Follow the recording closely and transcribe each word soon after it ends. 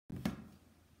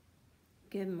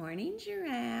Good morning,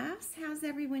 giraffes. How's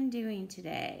everyone doing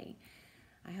today?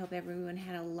 I hope everyone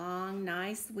had a long,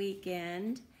 nice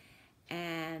weekend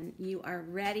and you are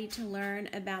ready to learn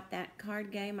about that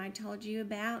card game I told you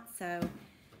about. So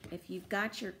if you've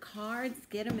got your cards,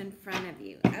 get them in front of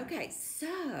you. Okay,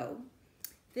 so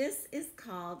this is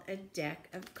called a deck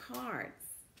of cards,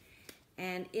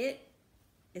 and it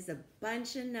is a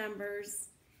bunch of numbers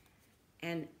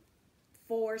and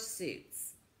 4 suits.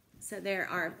 So there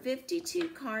are 52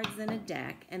 cards in a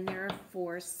deck, and there are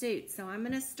 4 suits. So I'm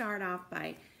going to start off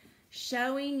by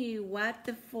showing you what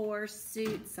the 4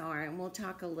 suits are, and we'll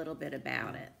talk a little bit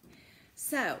about it.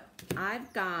 So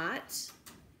I've got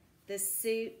the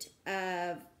suit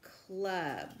of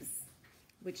clubs,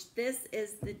 which this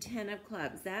is the 10 of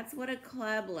clubs. That's what a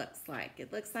club looks like.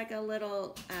 It looks like a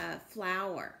little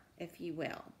flower, if you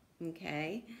will,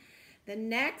 okay? The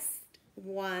next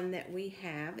one that we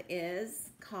have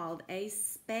is called a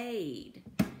spade,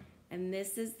 and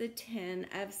this is the 10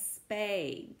 of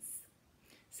spades.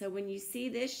 So when you see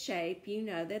this shape, you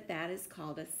know that that is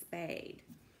called a spade.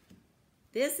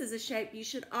 This is a shape you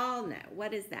should all know.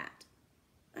 What is that?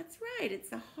 That's right,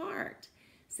 it's a heart.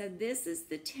 So this is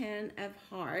the 10 of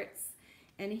hearts,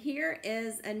 and here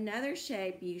is another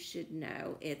shape you should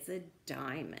know. It's a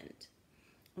diamond,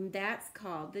 and that's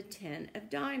called the 10 of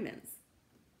diamonds.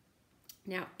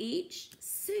 Now each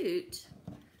suit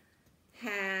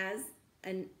has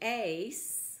an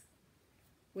ace,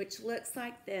 which looks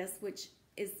like this, which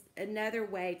is another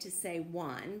way to say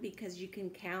 1, because you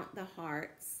can count the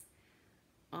hearts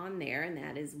on there, and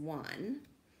that is 1.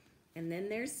 And then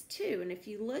there's 2. And if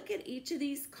you look at each of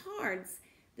these cards,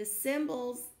 the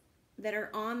symbols that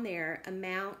are on there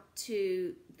amount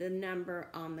to the number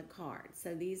on the card.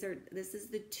 So this is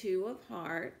the 2 of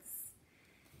hearts.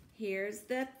 Here's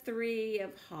the 3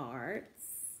 of hearts.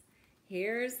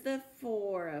 Here's the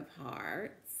 4 of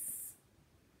hearts.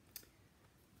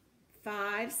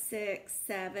 5, 6,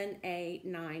 7, 8,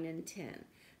 9, and 10.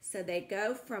 So they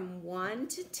go from 1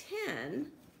 to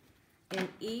 10 in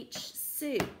each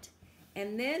suit.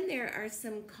 And then there are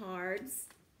some cards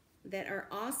that are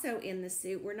also in the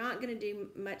suit. We're not going to do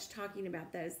much talking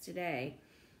about those today,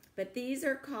 but these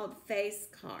are called face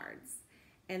cards.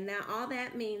 And now all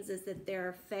that means is that there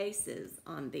are faces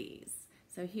on these.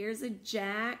 So here's a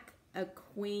jack, a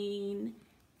queen,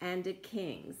 and a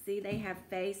king. See, they have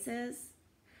faces,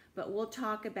 but we'll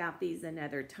talk about these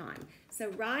another time. So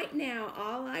right now,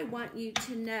 all I want you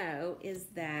to know is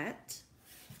that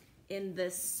in the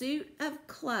suit of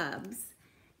clubs,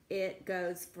 it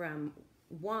goes from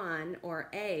 1 or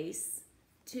ace,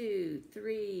 2,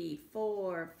 3,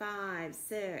 4, 5,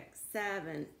 6,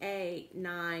 7, 8,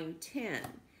 9, 10.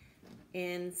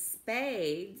 In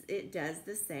spades, it does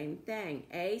the same thing.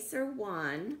 Ace or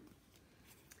 1,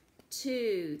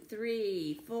 2,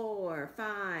 3, 4,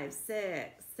 5,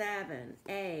 6, 7,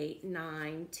 8,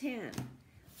 9, 10.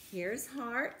 Here's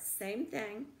hearts, same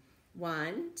thing.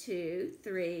 1, 2,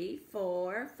 3,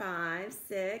 4, 5,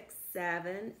 6,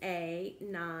 7, 8,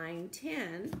 9,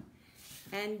 10.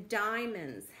 And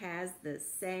diamonds has the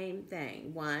same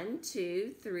thing. 1,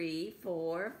 2, 3,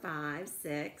 4, 5,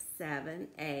 6, 7,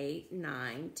 8,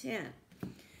 9, 10.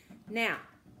 Now,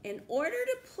 in order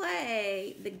to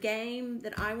play the game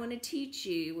that I want to teach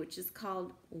you, which is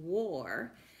called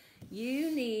War,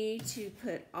 you need to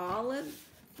put all of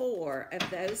 4 of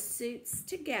those suits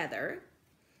together,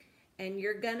 and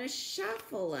you're going to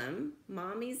shuffle them.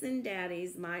 Mommies and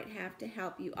daddies might have to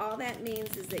help you. All that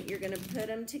means is that you're going to put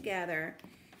them together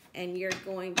and you're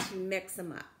going to mix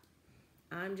them up.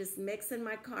 I'm just mixing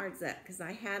my cards up because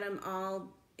I had them all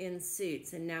in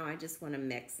suits, and now I just want to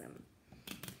mix them.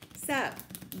 So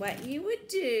what you would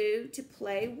do to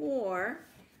play War,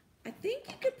 I think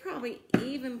you could probably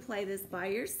even play this by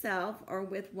yourself or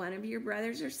with one of your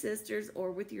brothers or sisters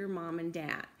or with your mom and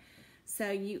dad. So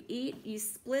you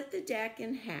split the deck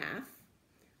in half.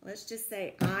 Let's just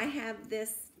say I have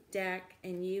this deck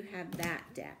and you have that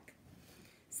deck.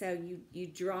 So you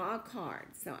draw a card.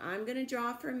 So I'm going to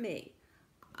draw for me.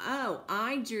 Oh,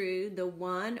 I drew the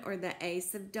 1 or the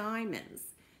ace of diamonds.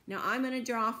 Now I'm going to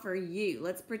draw for you.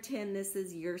 Let's pretend this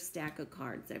is your stack of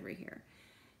cards over here.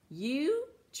 You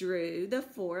drew the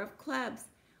 4 of clubs.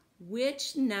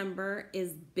 Which number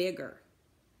is bigger?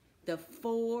 The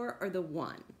 4 or the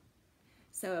 1?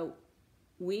 So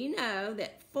we know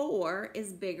that 4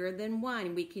 is bigger than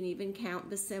 1. We can even count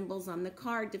the symbols on the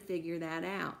card to figure that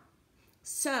out.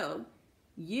 So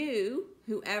you,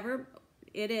 whoever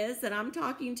it is that I'm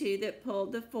talking to that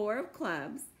pulled the 4 of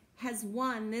clubs, has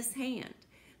won this hand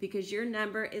because your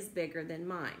number is bigger than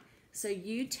mine. So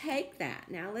you take that.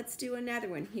 Now let's do another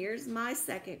one. Here's my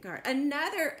second card.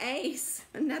 Another ace,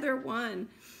 another one.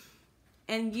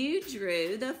 And you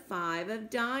drew the 5 of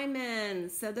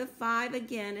diamonds. So the 5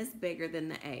 again is bigger than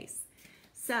the ace.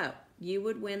 So you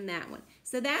would win that one.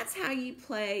 So that's how you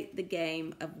play the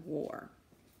game of war.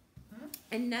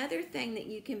 Another thing that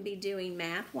you can be doing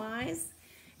math-wise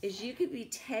is you could be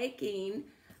taking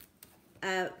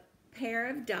a pair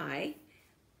of die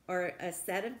or a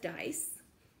set of dice,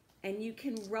 and you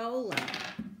can roll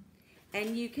them.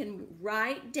 And you can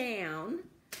write down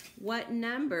what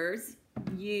numbers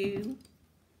you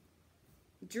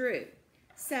drew.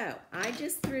 So I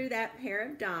just threw that pair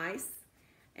of dice,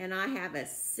 and I have a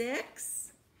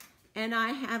 6 and I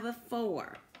have a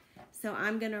 4. So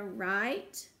I'm going to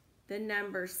write the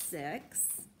number 6,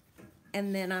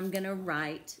 and then I'm going to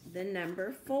write the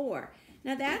number 4.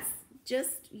 Now that's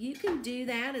just, you can do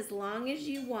that as long as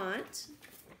you want.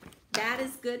 That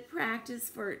is good practice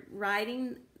for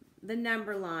writing the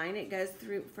number line. It goes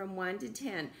through from 1 to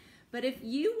 10. But if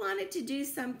you wanted to do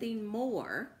something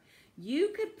more,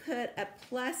 you could put a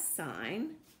plus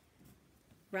sign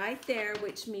right there,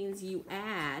 which means you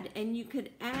add, and you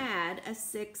could add a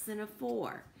 6 and a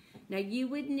 4. Now you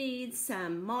would need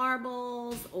some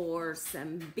marbles or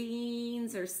some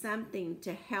beans or something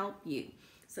to help you.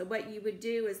 So what you would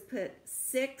do is put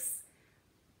 6,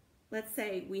 let's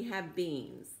say we have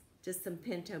beans, just some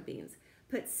pinto beans.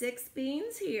 Put 6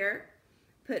 beans here,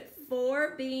 put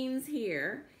 4 beans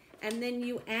here, and then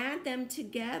you add them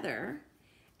together,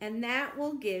 and that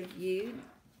will give you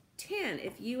 10.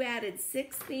 If you added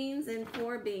 6 beans and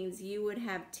 4 beans, you would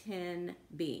have 10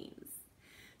 beans.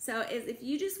 So if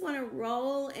you just want to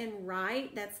roll and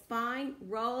write, that's fine.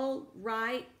 Roll,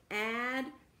 write, add.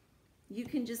 You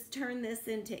can just turn this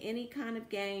into any kind of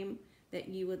game that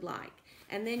you would like.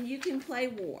 And then you can play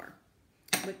war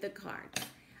with the cards.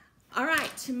 All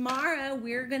right, tomorrow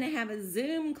we're going to have a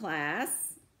Zoom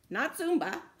class, not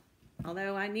Zumba,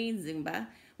 although I need Zumba.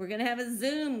 We're going to have a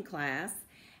Zoom class,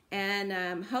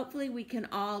 and hopefully we can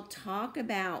all talk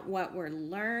about what we're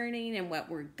learning and what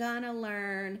we're going to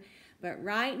learn. But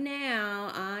right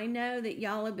now, I know that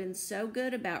y'all have been so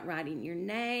good about writing your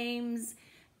names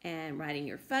and writing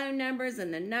your phone numbers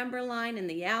and the number line and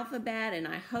the alphabet, and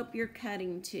I hope you're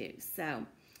cutting too. So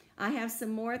I have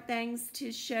some more things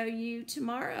to show you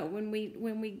tomorrow when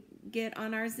we get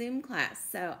on our Zoom class.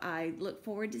 So I look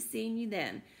forward to seeing you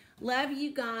then. Love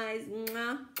you guys.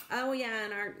 Mwah. Oh yeah,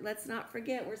 and let's not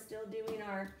forget, we're still doing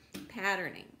our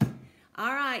patterning.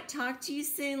 All right, talk to you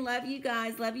soon. Love you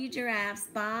guys. Love you, giraffes.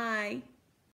 Bye.